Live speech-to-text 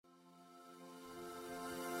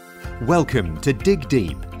Welcome to Dig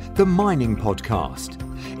Deep, the mining podcast.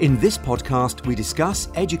 In this podcast, we discuss,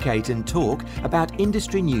 educate and talk about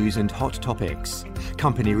industry news and hot topics,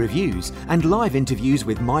 company reviews and live interviews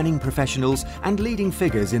with mining professionals and leading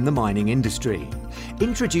figures in the mining industry.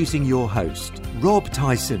 Introducing your host, Rob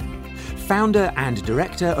Tyson, founder and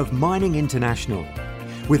director of Mining International.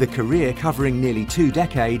 With a career covering nearly 2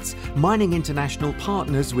 decades, Mining International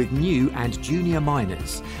partners with new and junior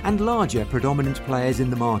miners and larger predominant players in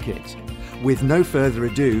the market. With no further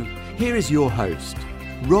ado, here is your host,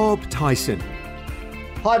 Rob Tyson.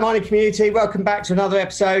 Hi mining community, welcome back to another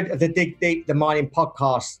episode of the Dig Deep, the mining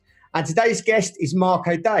podcast. And today's guest is Mark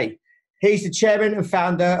O'Day. He's the chairman and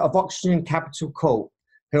founder of Oxygen Capital Corp,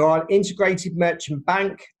 who are an integrated merchant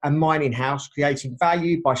bank and mining house creating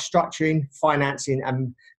value by structuring, financing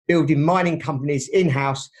and building mining companies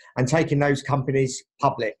in-house and taking those companies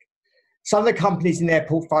public. Some of the companies in their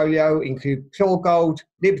portfolio include Pure Gold,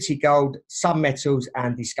 Liberty Gold, Sun Metals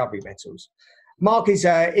and Discovery Metals. Mark is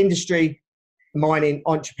an industry mining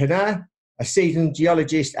entrepreneur, a seasoned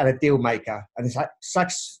geologist and a deal maker. And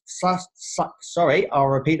I'll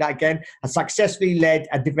repeat that again, has successfully led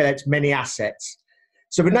and developed many assets.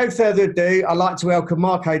 So with no further ado, I'd like to welcome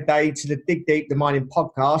Mark O'Day to the Dig Deep, the mining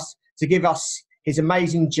podcast to give us his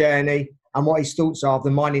amazing journey and what his thoughts are of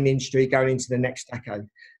the mining industry going into the next decade.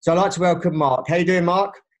 So I'd like to welcome Mark. How you doing,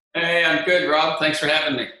 Mark? Hey, I'm good, Rob. Thanks for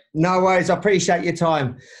having me. No worries. I appreciate your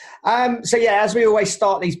time. As we always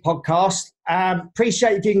start these podcasts,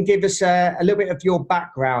 appreciate if you can give us a little bit of your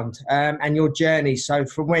background and your journey. So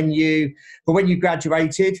from when you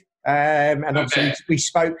graduated, obviously we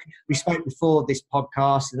spoke before this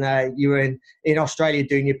podcast, and you were in Australia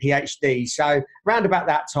doing your PhD. So round about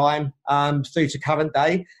that time through to current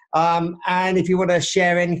day, and if you want to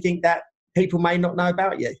share anything that people may not know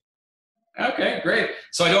about you. Okay, great.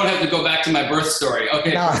 So I don't have to go back to my birth story.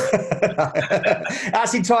 Okay. No.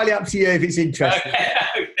 That's entirely up to you if it's interesting.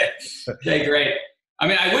 Okay, great. I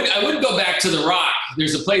mean, I would go back to the Rock.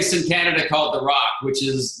 There's a place in Canada called the Rock, which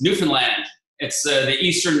is Newfoundland. It's the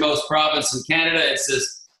easternmost province in Canada. It's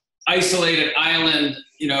this isolated island,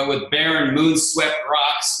 with barren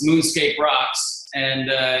moonscape rocks, and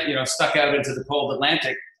stuck out into the cold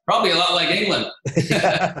Atlantic. Probably a lot like England,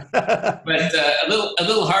 but a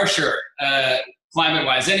little harsher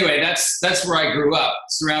climate-wise. Anyway, that's where I grew up,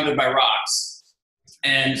 surrounded by rocks,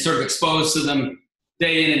 and sort of exposed to them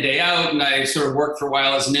day in and day out. And I sort of worked for a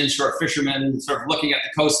while as an inshore fisherman, sort of looking at the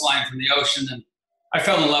coastline from the ocean, and I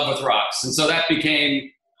fell in love with rocks. And so that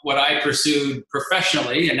became what I pursued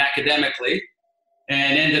professionally and academically,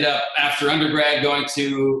 and ended up after undergrad going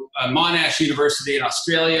to Monash University in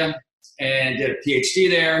Australia and did a PhD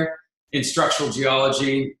there in structural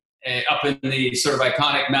geology up in the sort of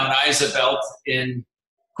iconic Mount Isa belt in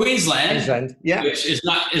Queensland, yeah. Which is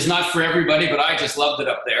not for everybody, but I just loved it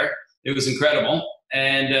up there. It was incredible.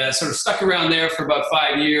 And sort of stuck around there for about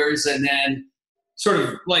 5 years, and then sort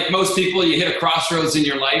of like most people, you hit a crossroads in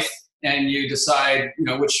your life and you decide,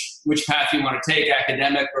 which path you want to take,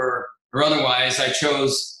 academic or otherwise. I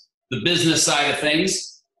chose the business side of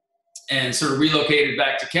things and sort of relocated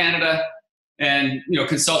back to Canada and,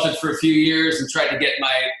 consulted for a few years and tried to get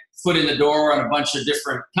my foot in the door on a bunch of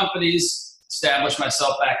different companies, established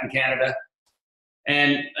myself back in Canada.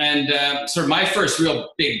 And sort of my first real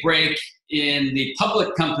big break in the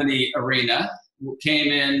public company arena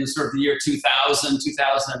came in sort of the year 2000,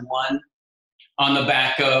 2001, on the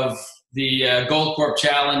back of the Goldcorp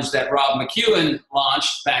Challenge that Rob McEwen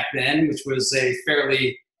launched back then, which was a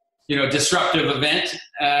fairly, disruptive event.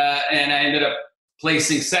 And I ended up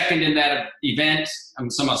placing second in that event.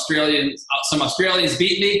 Some Australians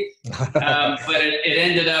beat me, but it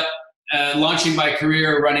ended up launching my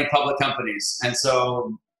career running public companies. And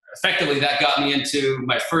so effectively that got me into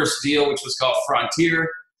my first deal, which was called Frontier.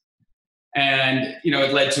 And,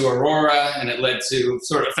 it led to Aurora, and it led to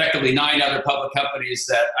sort of effectively 9 other public companies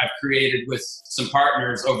that I've created with some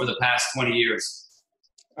partners over the past 20 years.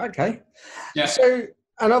 Okay. Yeah. So,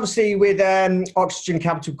 and obviously with Oxygen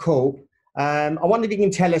Capital Corp, I wonder if you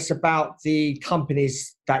can tell us about the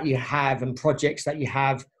companies that you have and projects that you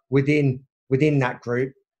have within that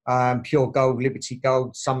group, Pure Gold, Liberty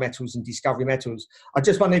Gold, Sun Metals and Discovery Metals. I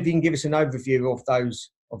just wonder if you can give us an overview of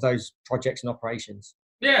those projects and operations.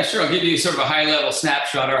 Yeah, sure. I'll give you sort of a high-level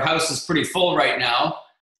snapshot. Our house is pretty full right now.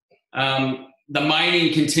 The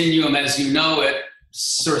mining continuum, as you know it,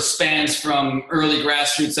 sort of spans from early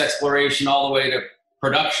grassroots exploration all the way to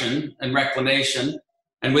production and reclamation.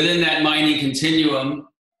 And within that mining continuum,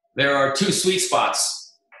 there are 2 sweet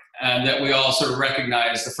spots that we all sort of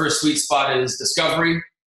recognize. The first sweet spot is discovery,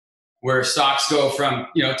 where stocks go from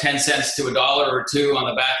 10 cents to $1 or $2 on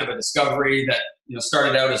the back of a discovery that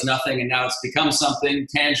started out as nothing and now it's become something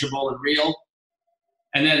tangible and real.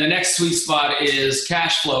 And then the next sweet spot is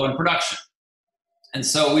cash flow and production. And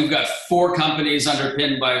so we've got 4 companies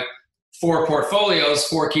underpinned by 4 portfolios,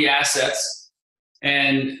 4 key assets,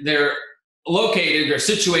 and they're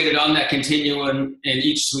situated on that continuum in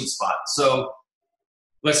each sweet spot. So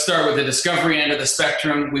let's start with the discovery end of the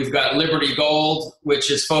spectrum. We've got Liberty Gold,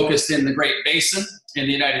 which is focused in the Great Basin in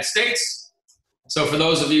the United States. So for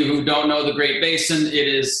those of you who don't know the Great Basin, it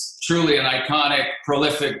is truly an iconic,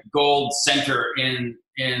 prolific gold center in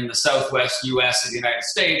the southwest U.S. of the United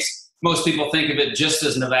States. Most people think of it just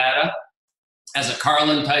as Nevada, as a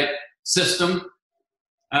Carlin-type system.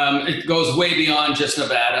 It goes way beyond just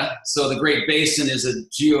Nevada. So the Great Basin is a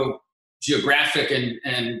geographic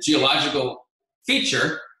and geological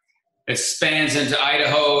feature. It spans into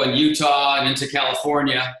Idaho and Utah and into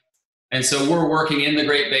California. And so we're working in the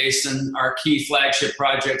Great Basin. Our key flagship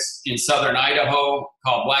project's in southern Idaho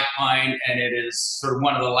called Black Pine, and it is sort of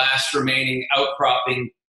one of the last remaining outcropping,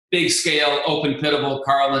 big-scale, open-pittable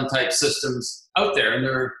Carlin-type systems out there. And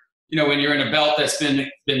they're, when you're in a belt that's been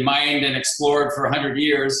mined and explored for 100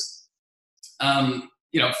 years, getting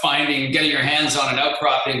your hands on an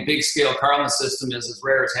outcropping, big-scale Carlin system is as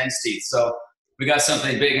rare as hen's teeth. So we got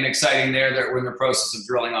something big and exciting there that we're in the process of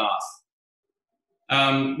drilling off.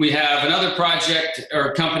 We have another project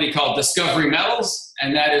or company called Discovery Metals,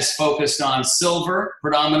 and that is focused on silver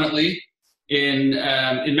predominantly in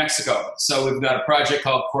Mexico. So we've got a project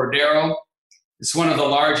called Cordero. It's one of the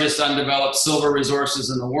largest undeveloped silver resources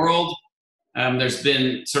in the world. There's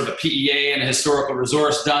been sort of a PEA and a historical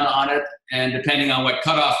resource done on it, and depending on what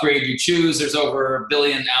cutoff grade you choose, there's over 1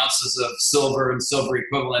 billion ounces of silver and silver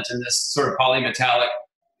equivalent in this sort of polymetallic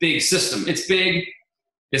big system. It's big.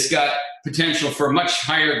 It's got potential for much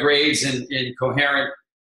higher grades in coherent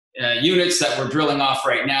units that we're drilling off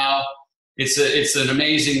right now. It's an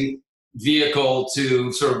amazing vehicle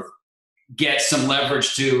to sort of get some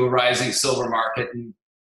leverage to a rising silver market. And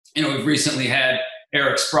we've recently had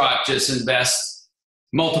Eric Sprott just invest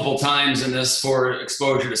multiple times in this for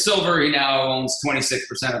exposure to silver. He now owns 26%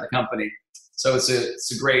 of the company. So it's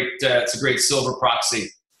a great silver proxy.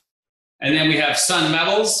 And then we have Sun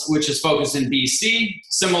Metals, which is focused in BC,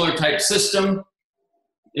 similar type system.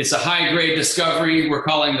 It's a high-grade discovery we're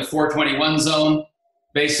calling the 421 zone.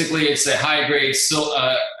 Basically, it's a high-grade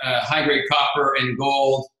copper and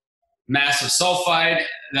gold massive sulfide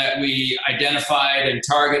that we identified and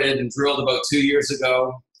targeted and drilled about 2 years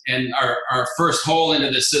ago. And our first hole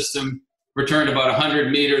into this system returned about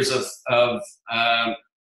 100 meters of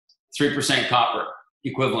 3% copper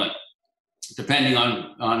equivalent, depending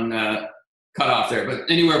on cutoff there, but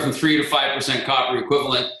anywhere from 3 to 5% copper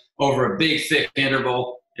equivalent over a big, thick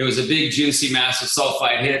interval. It was a big, juicy, massive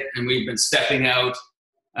sulfide hit, and we've been stepping out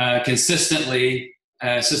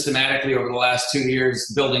systematically over the last 2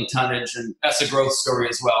 years, building tonnage, and that's a growth story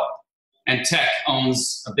as well. And Teck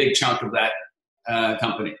owns a big chunk of that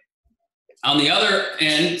company. On the other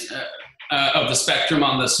end of the spectrum,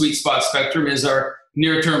 on the sweet spot spectrum, is our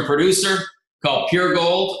near-term producer called Pure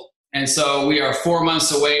Gold. And so we are 4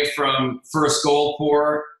 months away from first gold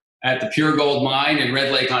pour at the Pure Gold mine in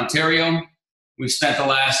Red Lake, Ontario. We've spent the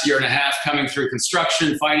last year and a half coming through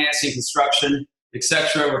construction, financing construction,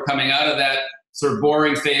 etc. We're coming out of that sort of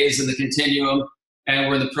boring phase in the continuum, and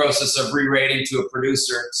we're in the process of re-rating to a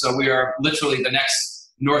producer. So we are literally the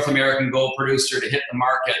next North American gold producer to hit the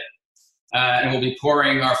market. And we'll be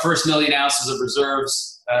pouring our first 1 million ounces of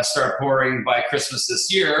reserves, start pouring by Christmas this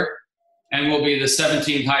year. And we'll be the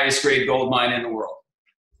 17th highest grade gold mine in the world.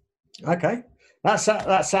 Okay, that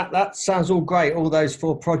sounds all great. All those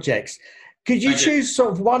 4 projects. Could you choose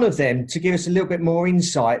sort of one of them to give us a little bit more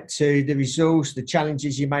insight to the resource, the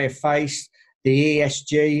challenges you may have faced, the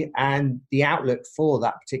ESG, and the outlook for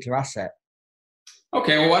that particular asset?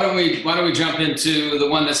 Okay, well, why don't we jump into the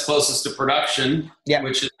one that's closest to production,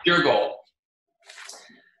 which is Pure Gold.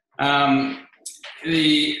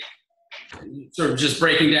 The sort of just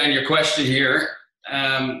breaking down your question here,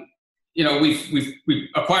 we've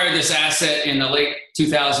acquired this asset in the late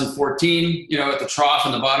 2014, at the trough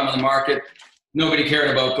in the bottom of the market. Nobody cared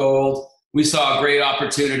about gold. We saw a great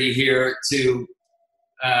opportunity here to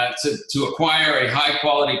acquire a high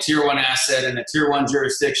quality tier 1 asset in a tier 1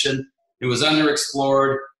 jurisdiction. It was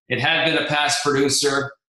underexplored. It had been a past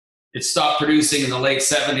producer. It stopped producing in the late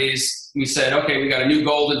 70s. We said, okay, we got a new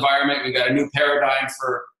gold environment. We got a new paradigm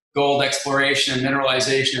for gold exploration and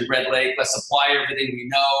mineralization in Red Lake. Let's apply everything we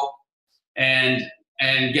know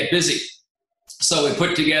and get busy. So we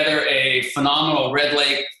put together a phenomenal Red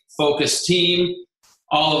Lake focused team.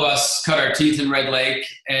 all of us cut our teeth in Red Lake,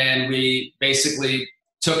 and we basically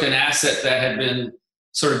took an asset that had been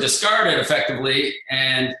sort of discarded effectively,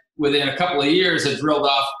 and within a couple of years had drilled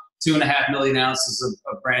off 2.5 million ounces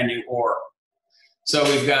of brand new ore. So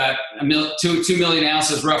we've got 2 million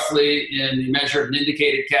ounces roughly in the measured and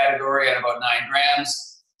indicated category at about 9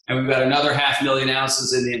 grams. And we've got another 500,000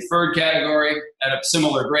 ounces in the inferred category at a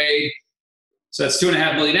similar grade. So that's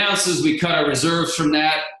 2.5 million ounces. We cut our reserves from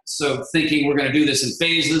that. So thinking we're going to do this in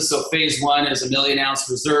phases. So phase 1 is a 1 million ounce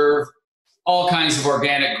reserve, all kinds of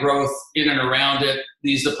organic growth in and around it.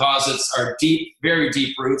 These deposits are deep, very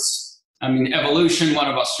deep roots. I mean, Evolution, one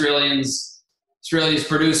of Australia's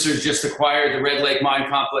producers, just acquired the Red Lake mine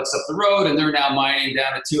complex up the road, and they're now mining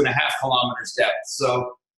down at 2.5 kilometers depth.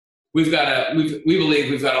 So we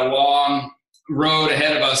believe we've got a long road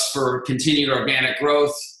ahead of us for continued organic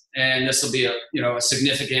growth, and this will be a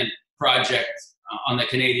significant project on the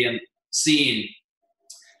Canadian scene.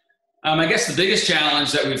 I guess the biggest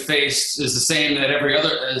challenge that we've faced is the same that every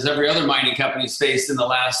other mining company's faced in the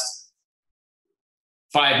last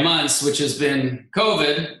 5 months, which has been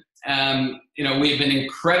COVID. We've been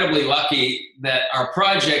incredibly lucky that our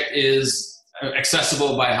project is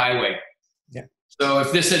accessible by highway. Yeah. So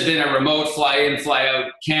if this had been a remote fly-in,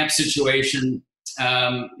 fly-out camp situation,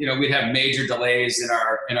 we'd have major delays in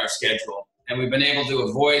our schedule, and we've been able to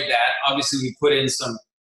avoid that. Obviously, we put in some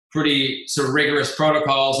pretty sort of rigorous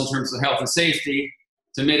protocols in terms of health and safety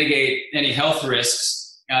to mitigate any health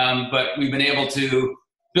risks, but we've been able to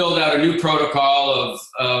build out a new protocol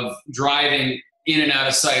of driving in and out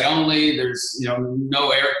of site only. There's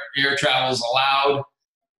no air travel is allowed,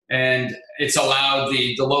 and it's allowed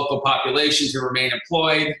the local population to remain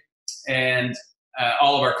employed, and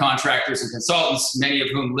all of our contractors and consultants, many of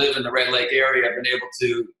whom live in the Red Lake area, have been able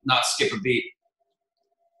to not skip a beat.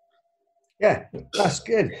 Yeah, that's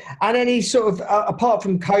good. And any sort of, apart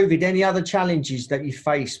from COVID, any other challenges that you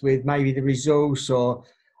face with maybe the resource or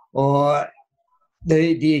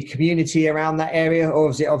the community around that area, or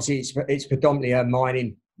is it obviously it's predominantly a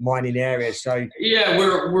mining area? So yeah,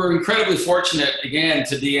 we're incredibly fortunate again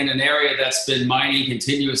to be in an area that's been mining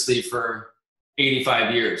continuously for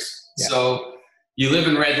 85 years. Yeah. So you live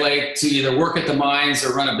in Red Lake to either work at the mines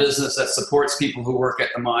or run a business that supports people who work at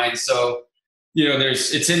the mines. So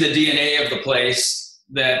it's in the DNA of the place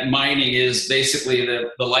that mining is basically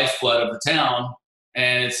the lifeblood of the town,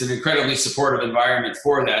 and it's an incredibly supportive environment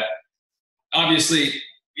for that. Obviously,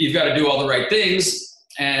 you've got to do all the right things,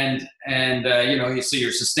 and you see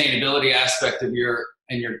your sustainability aspect of your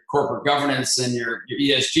corporate governance and your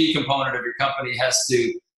ESG component of your company has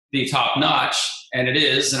to be top notch, and it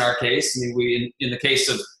is in our case. I mean, in the case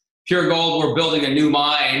of Pure Gold, we're building a new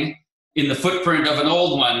mine in the footprint of an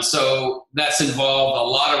old one, so that's involved a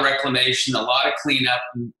lot of reclamation, a lot of cleanup,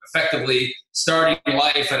 and effectively starting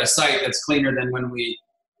life at a site that's cleaner than when we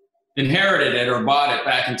inherited it or bought it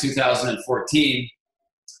back in 2014.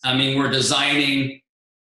 I mean, we're designing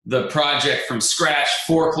the project from scratch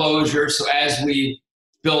for closure. So as we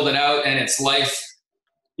build it out and its life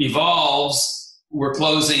evolves, we're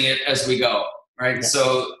closing it as we go, right? Yeah.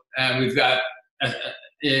 So we've got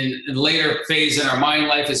in later phase in our mine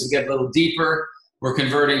life, as we get a little deeper, we're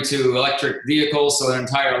converting to electric vehicles, so an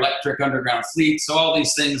entire electric underground fleet. So all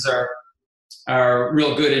these things are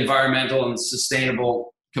real good environmental and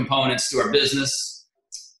sustainable components to our business.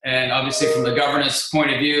 And obviously from the governance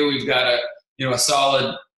point of view, we've got a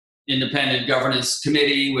solid independent governance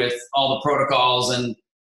committee with all the protocols and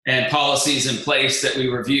policies in place that we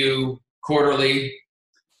review quarterly.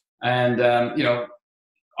 And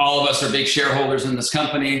all of us are big shareholders in this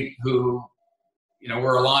company who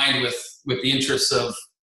we're aligned with the interests of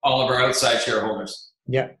all of our outside shareholders.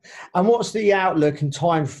 Yeah. And what's the outlook and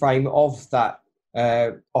time frame of that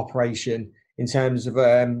operation in terms of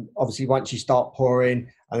obviously once you start pouring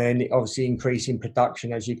and then obviously increasing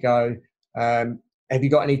production as you go? Have you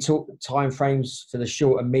got any time frames for the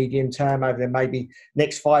short and medium term over maybe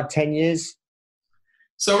next 5-10 years?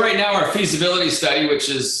 So right now our feasibility study, which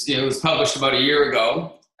is was published about a year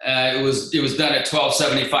ago, it was done at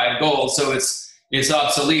 $1,275 gold, so it's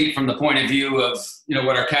obsolete from the point of view of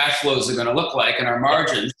what our cash flows are going to look like and our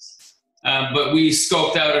margins. But we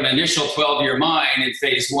scoped out an initial 12-year mine in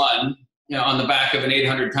phase 1, on the back of an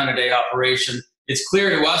 800-ton-a-day operation. It's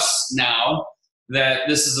clear to us now that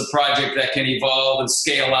this is a project that can evolve and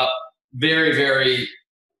scale up very, very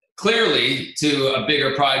clearly to a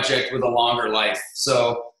bigger project with a longer life.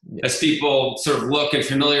 So as people sort of look and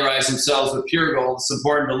familiarize themselves with Pure Gold, it's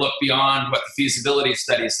important to look beyond what the feasibility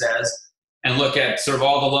study says and look at sort of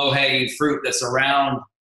all the low-hanging fruit that's around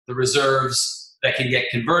the reserves that can get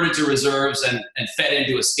converted to reserves and fed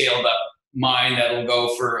into a scaled-up mine that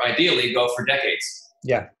will ideally go for decades.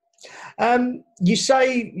 Yeah. You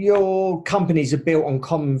say your companies are built on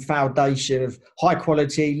common foundation of high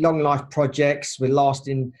quality, long life projects with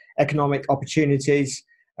lasting economic opportunities,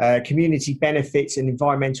 community benefits and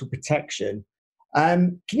environmental protection.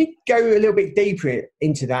 Can you go a little bit deeper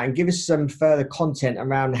into that and give us some further content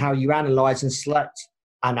around how you analyse and select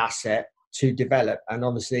an asset to develop? And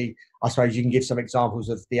obviously, I suppose you can give some examples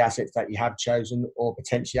of the assets that you have chosen or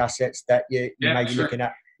potential assets that you may be looking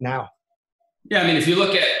at now. Yeah, I mean, if you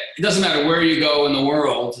look at, it doesn't matter where you go in the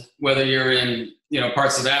world, whether you're in,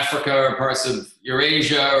 parts of Africa or parts of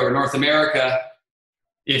Eurasia or North America,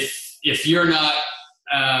 if you're not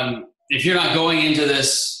going into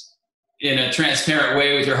this in a transparent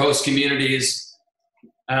way with your host communities,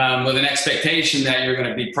 with an expectation that you're going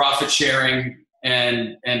to be profit sharing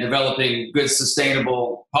and developing good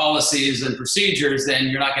sustainable policies and procedures, then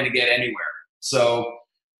you're not going to get anywhere. So,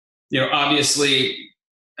 obviously,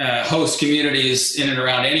 host communities in and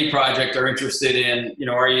around any project are interested in,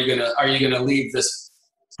 are you going to leave this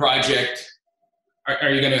project? Are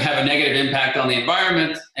you going to have a negative impact on the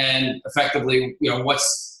environment? And effectively,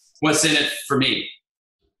 what's in it for me?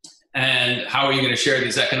 And how are you going to share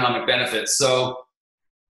these economic benefits? So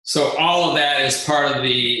all of that is part of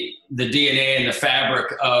the DNA and the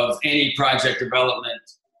fabric of any project development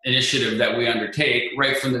initiative that we undertake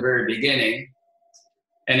right from the very beginning.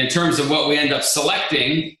 And in terms of what we end up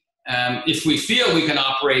selecting, if we feel we can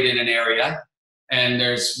operate in an area and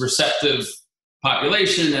there's receptive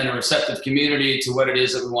population and a receptive community to what it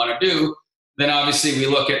is that we want to do, then obviously we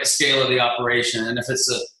look at the scale of the operation. And if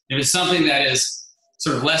it's something that is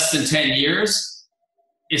sort of less than 10 years,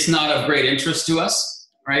 it's not of great interest to us,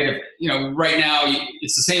 right? Right now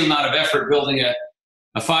it's the same amount of effort building a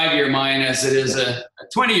 5-year mine as it is a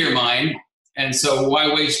 20-year mine. And so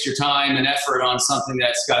why waste your time and effort on something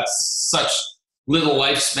that's got such little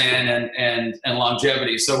lifespan and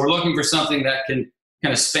longevity? So we're looking for something that can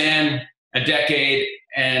kind of span a decade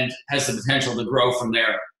and has the potential to grow from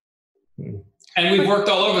there. And we've worked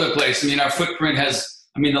all over the place. I mean, our footprint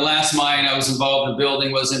the last mine I was involved in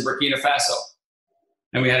building was in Burkina Faso.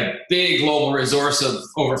 And we had a big global resource of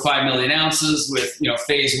over 5 million ounces with,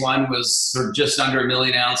 phase 1 was sort of just under 1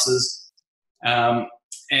 million ounces. And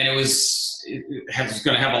it was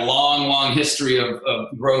going to have a long, long history of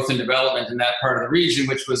growth and development in that part of the region,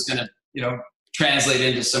 which was going to, translate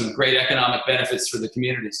into some great economic benefits for the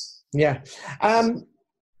communities. Yeah.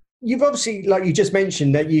 You've obviously, like you just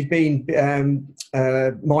mentioned, that you've been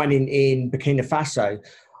mining in Burkina Faso.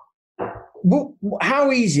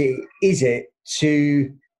 How easy is it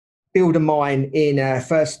to build a mine in a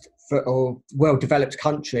first or well-developed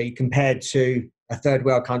country compared to a third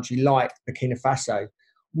world country like Burkina Faso?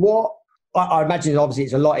 I imagine obviously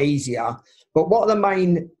it's a lot easier, but what are the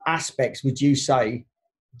main aspects, would you say,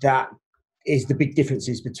 that is the big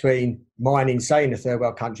differences between mining, say, in a third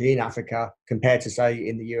world country in Africa compared to, say,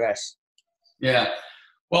 in the US? Yeah.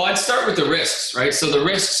 Well, I'd start with the risks, right? So the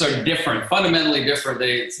risks are different, fundamentally different.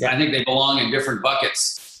 I think they belong in different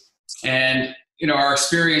buckets. And, our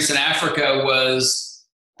experience in Africa was,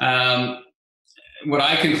 what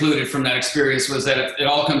I concluded from that experience was that it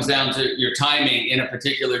all comes down to your timing in a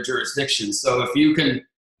particular jurisdiction. So if you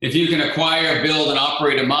can acquire, build, and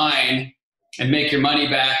operate a mine and make your money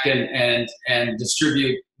back and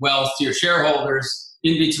distribute wealth to your shareholders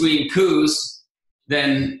in between coups,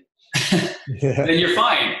 then then you're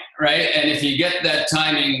fine, right? And if you get that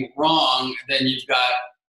timing wrong, then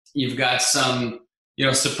you've got some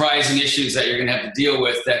surprising issues that you're going to have to deal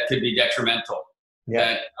with that could be detrimental.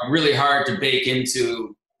 That are really hard to bake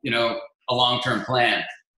into, a long-term plan,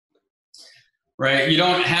 right? You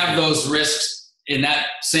don't have those risks in that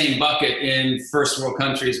same bucket in first world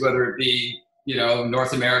countries, whether it be,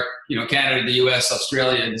 North America, Canada, the US,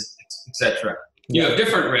 Australia, etc. You have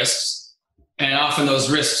different risks, and often those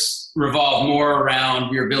risks revolve more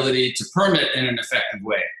around your ability to permit in an effective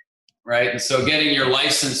way, right? And so getting your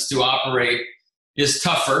license to operate is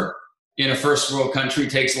tougher in a first world country,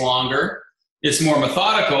 takes longer. It's more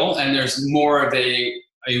methodical, and there's more of a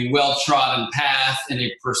well-trodden path and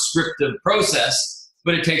a prescriptive process,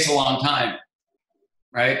 but it takes a long time,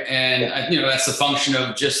 right? And that's the function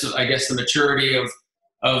of just, I guess, the maturity of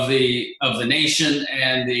the nation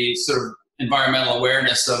and the sort of environmental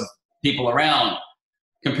awareness of people around,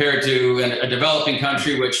 compared to a developing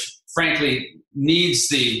country, which frankly needs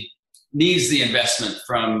the investment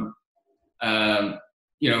from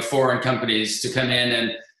foreign companies to come in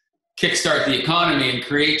and kickstart the economy and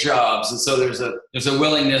create jobs. And so there's a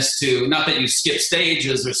willingness to, not that you skip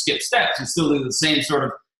stages or skip steps, you still do the same sort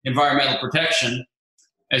of environmental protection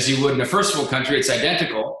as you would in a first world country. It's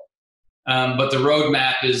identical, but the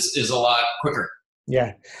roadmap is a lot quicker.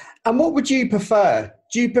 Yeah. And what would you prefer?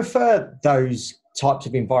 Do you prefer those types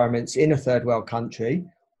of environments in a third world country,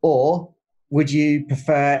 or would you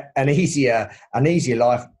prefer an easier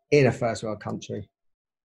life in a first world country?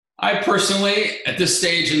 I personally, at this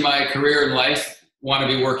stage in my career and life, want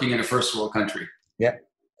to be working in a first world country. Yeah.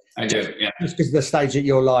 I do, yeah. Just because of the stage of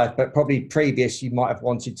your life, but probably previous, you might have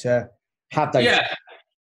wanted to have those. Yeah,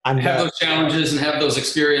 and have those challenges and have those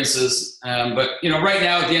experiences. But right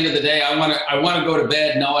now, at the end of the day, I want to go to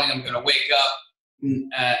bed knowing I'm going to wake up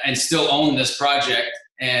and still own this project.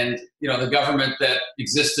 And the government that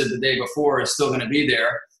existed the day before is still going to be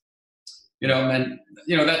there.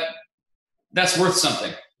 That's worth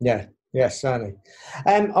something. Yeah. Yes, certainly.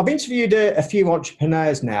 I've interviewed a few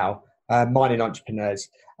entrepreneurs now, mining entrepreneurs.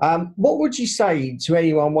 What would you say to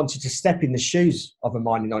anyone wanting to step in the shoes of a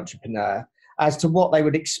mining entrepreneur as to what they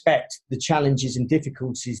would expect, the challenges and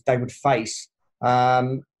difficulties they would face,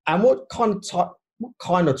 and what kind of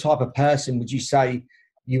type of person would you say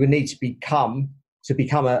you would need to become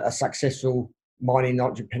a successful mining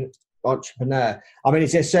entrepreneur? I mean,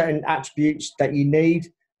 is there certain attributes that you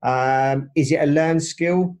need? Is it a learned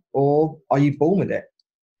skill, or are you born with it?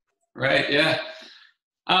 Right. Yeah.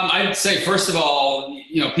 I'd say, first of all,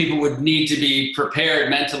 people would need to be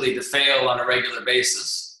prepared mentally to fail on a regular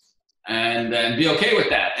basis, and be okay with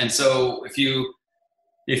that. And so, if you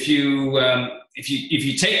take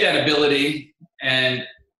that ability and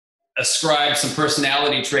ascribe some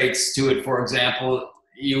personality traits to it, for example,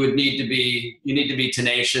 you need to be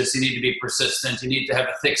tenacious. You need to be persistent. You need to have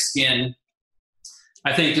a thick skin.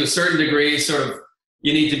 I think to a certain degree,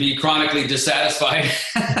 you need to be chronically dissatisfied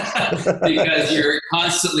because you're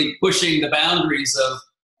constantly pushing the boundaries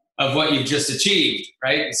of what you've just achieved,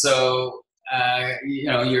 right? So,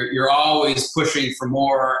 you're always pushing for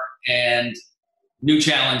more and new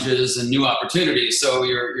challenges and new opportunities. So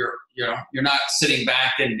you're not sitting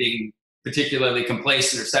back and being particularly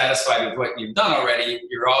complacent or satisfied with what you've done already.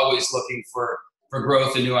 You're always looking for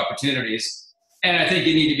growth and new opportunities. And I think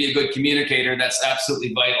you need to be a good communicator. That's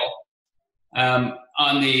absolutely vital.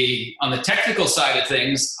 On the technical side of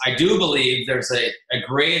things, I do believe there's a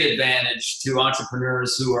great advantage to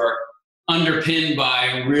entrepreneurs who are underpinned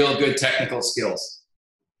by real good technical skills.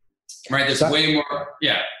 Right? There's way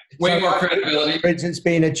more credibility. For instance,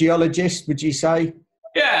 being a geologist, would you say?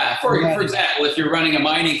 Yeah. For example, if you're running a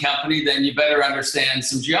mining company, then you better understand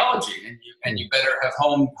some geology, and you better have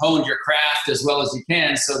honed your craft as well as you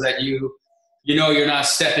can, so that you're not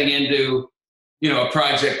stepping into a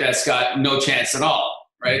project that's got no chance at all,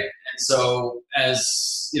 right? And so, as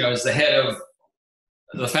the head of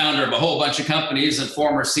the founder of a whole bunch of companies and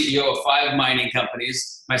former CEO of 5 mining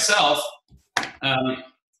companies myself, the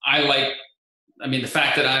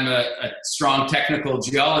fact that I'm a strong technical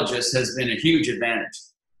geologist has been a huge advantage.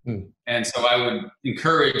 And so I would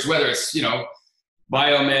encourage, whether it's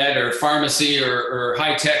biomed or pharmacy or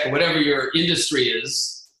high tech or whatever your industry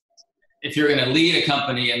is, if you're going to lead a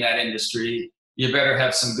company in that industry, you better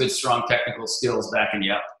have some good, strong technical skills backing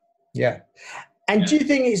you up. Yeah. And do you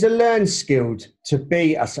think it's a learned skill to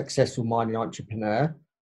be a successful mining entrepreneur,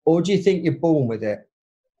 or do you think you're born with it?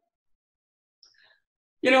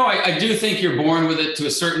 I do think you're born with it to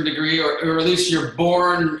a certain degree, or at least you're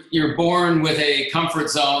born with a comfort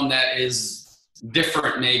zone that is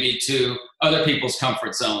different maybe to other people's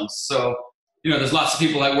comfort zones. So, there's lots of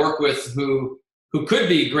people I work with who could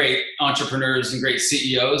be great entrepreneurs and great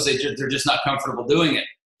CEOs. They're just not comfortable doing it.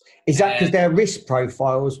 Is that because their risk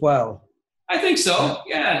profile as well? I think so.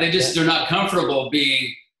 Yeah, they're not comfortable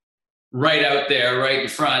being right out there, right in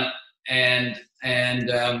front, and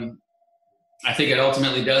I think it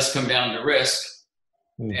ultimately does come down to risk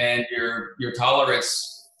and your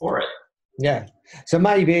tolerance for it. Yeah. So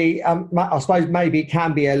maybe I suppose maybe it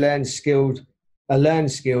can be a learned skill,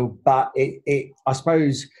 but it I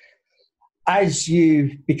suppose as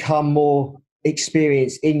you become more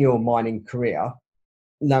experienced in your mining career,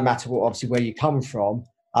 no matter what, obviously where you come from,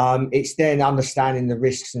 it's then understanding the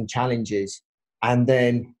risks and challenges, and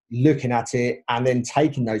then looking at it, and then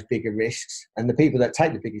taking those bigger risks. And the people that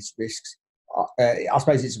take the biggest risks, I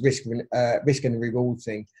suppose it's a risk and reward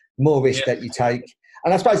thing. More risk that you take,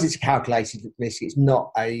 and I suppose it's a calculated risk. It's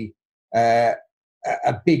not a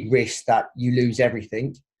big risk that you lose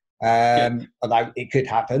everything, although it could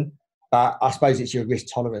happen. But I suppose it's your risk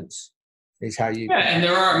tolerance is how you. Yeah, and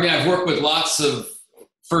there are. I've worked with lots of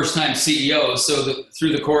first-time CEOs. So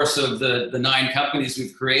through the course of the 9 companies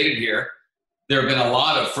we've created here, there have been a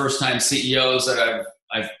lot of first-time CEOs that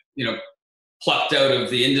I've plucked out of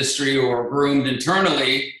the industry or groomed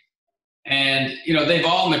internally, and they've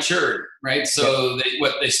all matured. right? So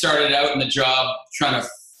they started out in the job trying to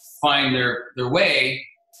find their way,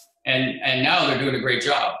 and now they're doing a great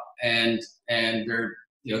job, and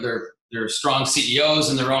they're strong CEOs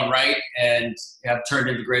in their own right, and have turned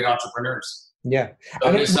into great entrepreneurs. Yeah,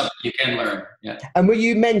 so there's something you can learn. Yeah. And were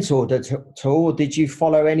you mentored at all, or did you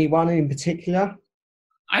follow anyone in particular?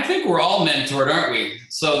 I think we're all mentored, aren't we?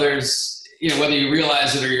 So there's, whether you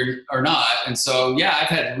realize it or not. And so, yeah, I've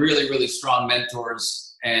had really, really strong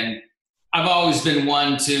mentors, and I've always been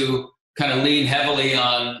one to kind of lean heavily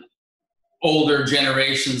on older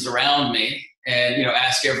generations around me, and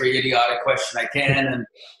ask every idiotic question I can,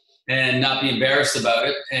 and not be embarrassed about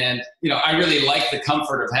it. And I really like the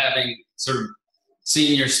comfort of having sort of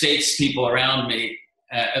senior statespeople around me,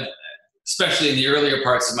 especially in the earlier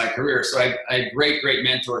parts of my career. So I had great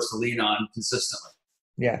mentors to lean on consistently.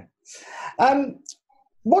 Yeah.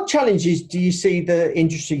 What challenges do you see the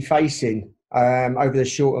industry facing over the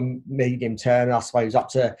short and medium term, I suppose up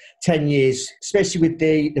to 10 years, especially with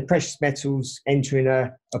the precious metals entering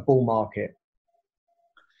a bull market?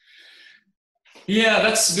 Yeah,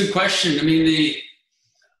 that's a good question. I mean,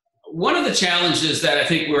 one of the challenges that I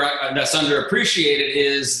think that's underappreciated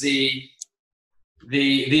is the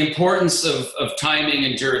importance of timing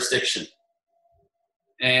and jurisdiction.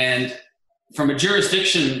 And from a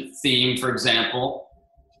jurisdiction theme, for example,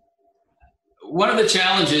 one of the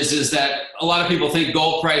challenges is that a lot of people think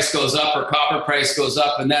gold price goes up or copper price goes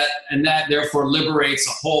up, and that therefore liberates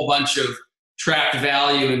a whole bunch of trapped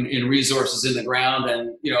value in resources in the ground,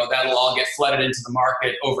 and that'll all get flooded into the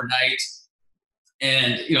market overnight,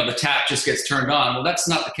 and the tap just gets turned on. Well, that's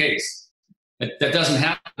not the case. That doesn't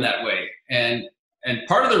happen that way, and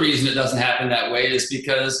part of the reason it doesn't happen that way is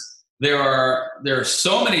because there are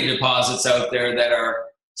so many deposits out there that are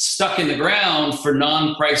stuck in the ground for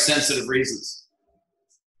non-price sensitive reasons.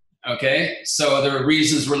 Okay, so there are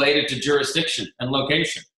reasons related to jurisdiction and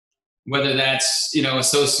location, whether that's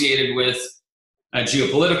associated with a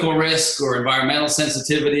geopolitical risk or environmental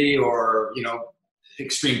sensitivity or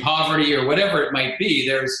extreme poverty or whatever it might be.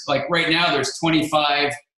 There's right now there's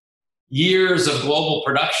 25 years of global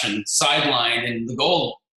production sidelined in the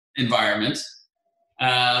gold environment,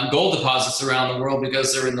 gold deposits around the world,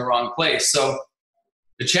 because they're in the wrong place. So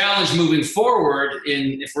the challenge moving forward,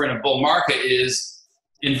 if we're in a bull market, is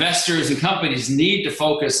investors and companies need to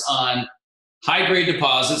focus on high-grade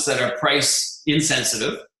deposits that are price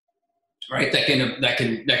insensitive, right? That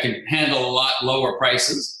can handle a lot lower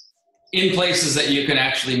prices in places that you can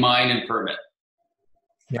actually mine and permit,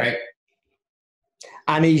 right?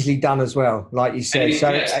 And easily done as well, like you said.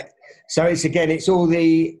 So it's all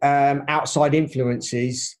the outside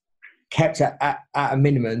influences kept at a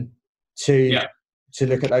minimum to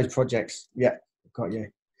look at those projects. Yeah, got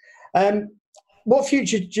you. What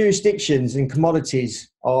future jurisdictions and commodities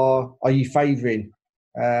are you favouring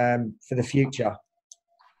for the future?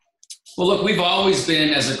 Well, look,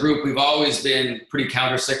 as a group, we've always been pretty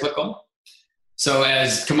counter-cyclical. So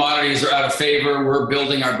as commodities are out of favor, we're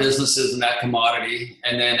building our businesses in that commodity.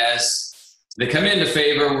 And then as they come into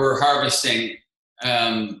favor, we're harvesting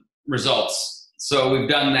results. So we've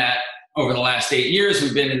done that over the last 8 years.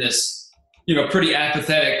 We've been in this, pretty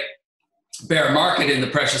apathetic bear market in the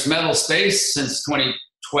precious metal space since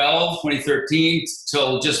 2012, 2013,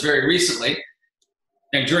 till just very recently.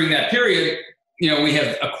 And during that period, we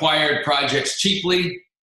have acquired projects cheaply.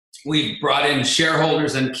 We've brought in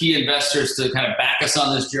shareholders and key investors to kind of back us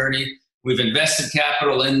on this journey. We've invested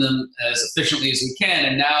capital in them as efficiently as we can,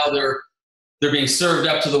 and now they're being served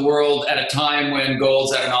up to the world at a time when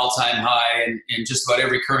gold's at an all-time high in just about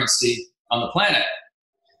every currency on the planet.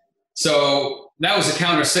 So that was a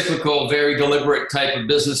counter-cyclical, very deliberate type of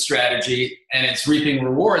business strategy, and it's reaping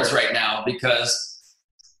rewards right now because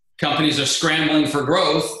companies are scrambling for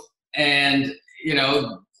growth and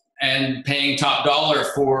paying top dollar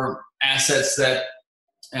for assets that,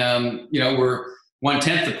 were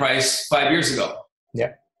 1/10 the price 5 years ago.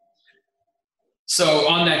 Yeah. So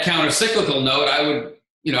on that counter-cyclical note,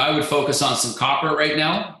 I would focus on some copper right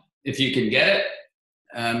now, if you can get it.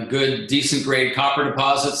 Good, decent grade copper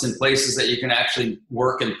deposits in places that you can actually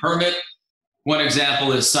work and permit. One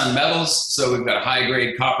example is Sun Metals. So we've got a high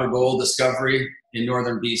grade copper gold discovery in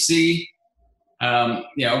northern BC.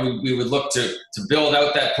 We would look to build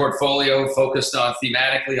out that portfolio focused on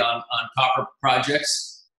thematically on copper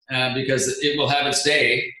projects because it will have its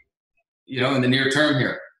day, in the near term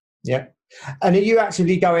here. Yeah. And are you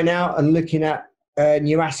actively going out and looking at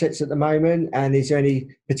new assets at the moment? And is there any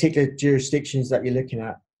particular jurisdictions that you're looking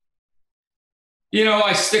at?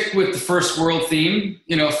 I stick with the first world theme,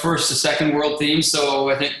 first to second world theme. So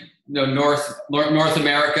I think, North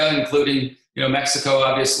America, including, Mexico,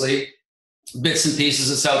 obviously, bits and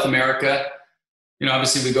pieces of South America.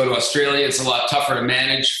 Obviously we go to Australia. It's a lot tougher to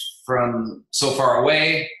manage from so far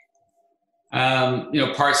away.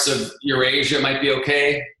 Parts of Eurasia might be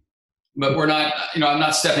okay, but we're not, I'm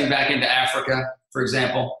not stepping back into Africa, for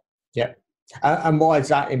example. Yeah. And why is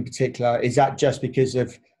that in particular? Is that just because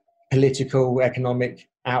of political, economic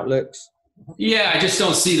outlooks? Yeah, I just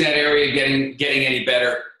don't see that area getting any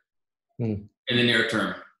better in the near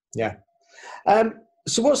term. Yeah.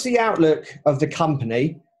 So what's the outlook of the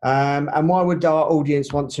company? And why would our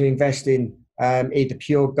audience want to invest in either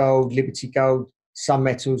Pure Gold, Liberty Gold, Sun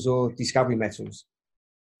Metals, or Discovery Metals?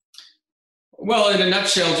 Well, in a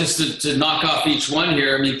nutshell, just to knock off each one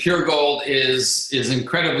here, Pure Gold is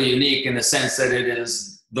incredibly unique in the sense that it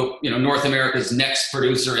is North America's next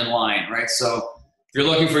producer in line, right? So if you're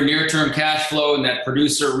looking for near-term cash flow and that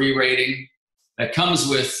producer re-rating that comes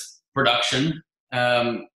with production,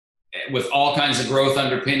 with all kinds of growth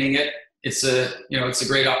underpinning it, it's a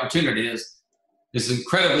great opportunity. There's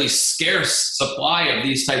incredibly scarce supply of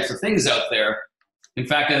these types of things out there. In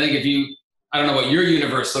fact, I think I don't know what your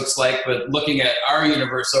universe looks like, but looking at our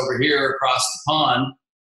universe over here across the pond,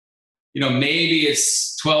 maybe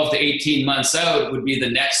it's 12 to 18 months out would be the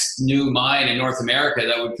next new mine in North America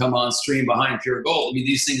that would come on stream behind Pure Gold.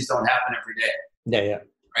 These things don't happen every day. Yeah.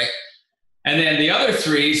 Right. And then the other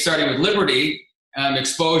three, starting with Liberty,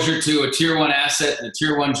 exposure to a tier 1 asset in a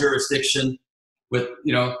tier 1 jurisdiction with,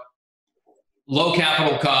 low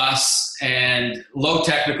capital costs and low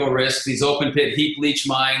technical risk. These open pit heap leach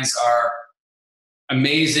mines are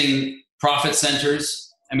amazing profit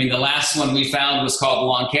centers. The last one we found was called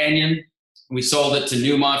Long Canyon. We sold it to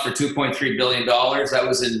Newmont for $2.3 billion. That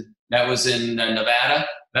was in Nevada.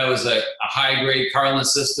 That was a high-grade Carlin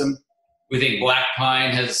system. We think Black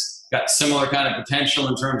Pine has got similar kind of potential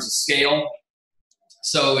in terms of scale.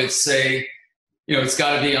 So it's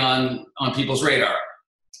got to be on people's radar.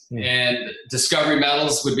 Yeah. And Discovery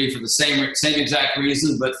Metals would be for the same exact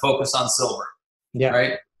reason, but focus on silver. Yeah.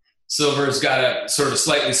 Right. Silver's got a sort of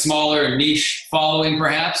slightly smaller niche following,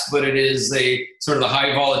 perhaps, but it is a sort of the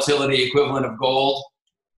high volatility equivalent of gold,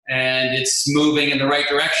 and it's moving in the right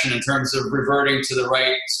direction in terms of reverting to the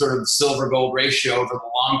right sort of silver gold ratio over the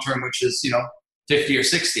long term, which is 50 or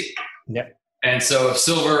 60. Yeah. And so if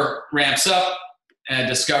silver ramps up, and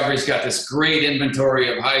Discovery's got this great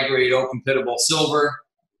inventory of high grade open pitable silver,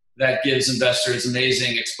 that gives investors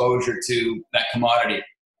amazing exposure to that commodity.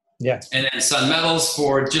 Yeah. And then Sun Metals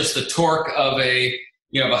for just the torque of a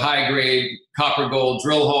high grade copper gold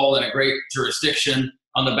drill hole in a great jurisdiction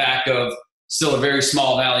on the back of still a very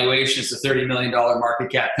small valuation. It's a $30 million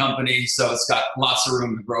market cap company. So it's got lots of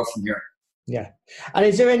room to grow from here. Yeah. And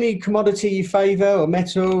is there any commodity you favor or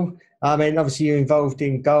metal? Obviously you're involved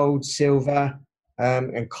in gold, silver,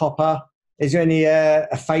 and copper. Is there any a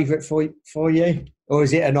favorite for you? Or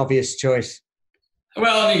is it an obvious choice?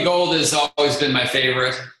 Well, gold has always been my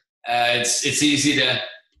favorite. It's easy to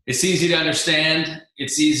understand.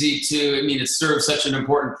 It's easy to. It serves such an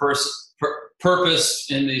important purpose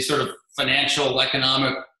in the sort of financial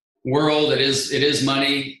economic world. It is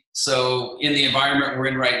money. So in the environment we're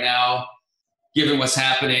in right now, given what's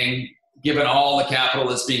happening, given all the capital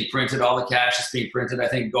that's being printed, all the cash that's being printed, I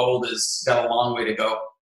think gold has got a long way to go.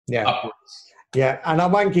 Yeah. Upwards. Yeah, and I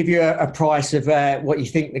won't give you a price of what you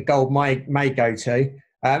think the gold may go to,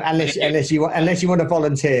 unless you want to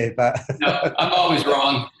volunteer. But no, I'm always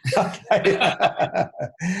wrong. Okay.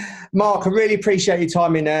 Mark, I really appreciate your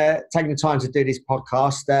time in taking the time to do this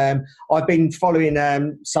podcast. I've been following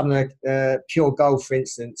some of the Pure Gold, for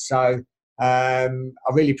instance, so I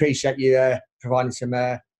really appreciate you providing some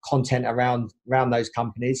content around those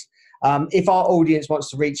companies. If our audience wants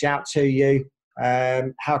to reach out to you,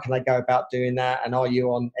 how can they go about doing that? And are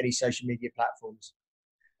you on any social media platforms?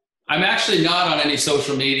 I'm actually not on any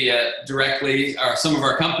social media directly. Some of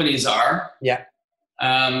our companies are. Yeah.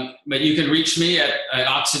 But you can reach me at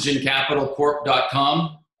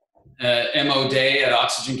oxygencapitalcorp.com, MODay at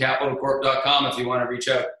oxygencapitalcorp.com if you want to reach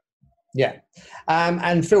out. Yeah.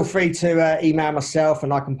 And feel free to email myself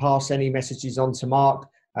and I can pass any messages on to Mark.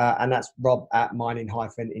 And that's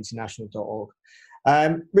rob@mining-international.org.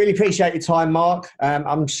 Really appreciate your time, Mark.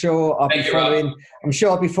 I'm sure I'll be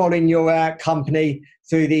following your company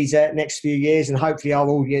through these next few years, and hopefully our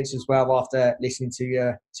audience as well after listening to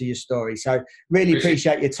your story. So really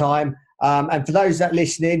appreciate your time. And for those that are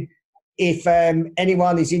listening, if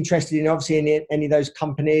anyone is interested in obviously in any of those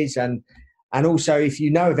companies, and also if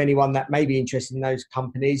you know of anyone that may be interested in those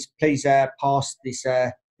companies, please pass this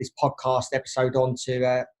podcast episode on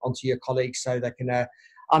to your colleagues so they can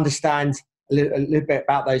understand a little bit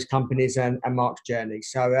about those companies and Mark's journey.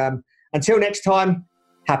 So until next time,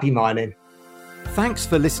 happy mining. Thanks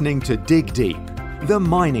for listening to Dig Deep, the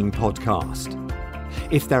mining podcast.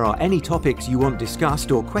 If there are any topics you want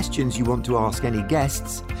discussed or questions you want to ask any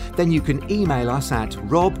guests, then you can email us at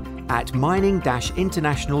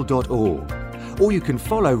rob@mining-international.org. Or you can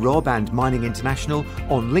follow Rob and Mining International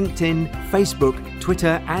on LinkedIn, Facebook,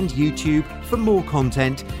 Twitter and YouTube for more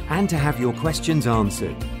content and to have your questions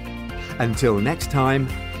answered. Until next time,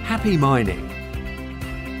 happy mining.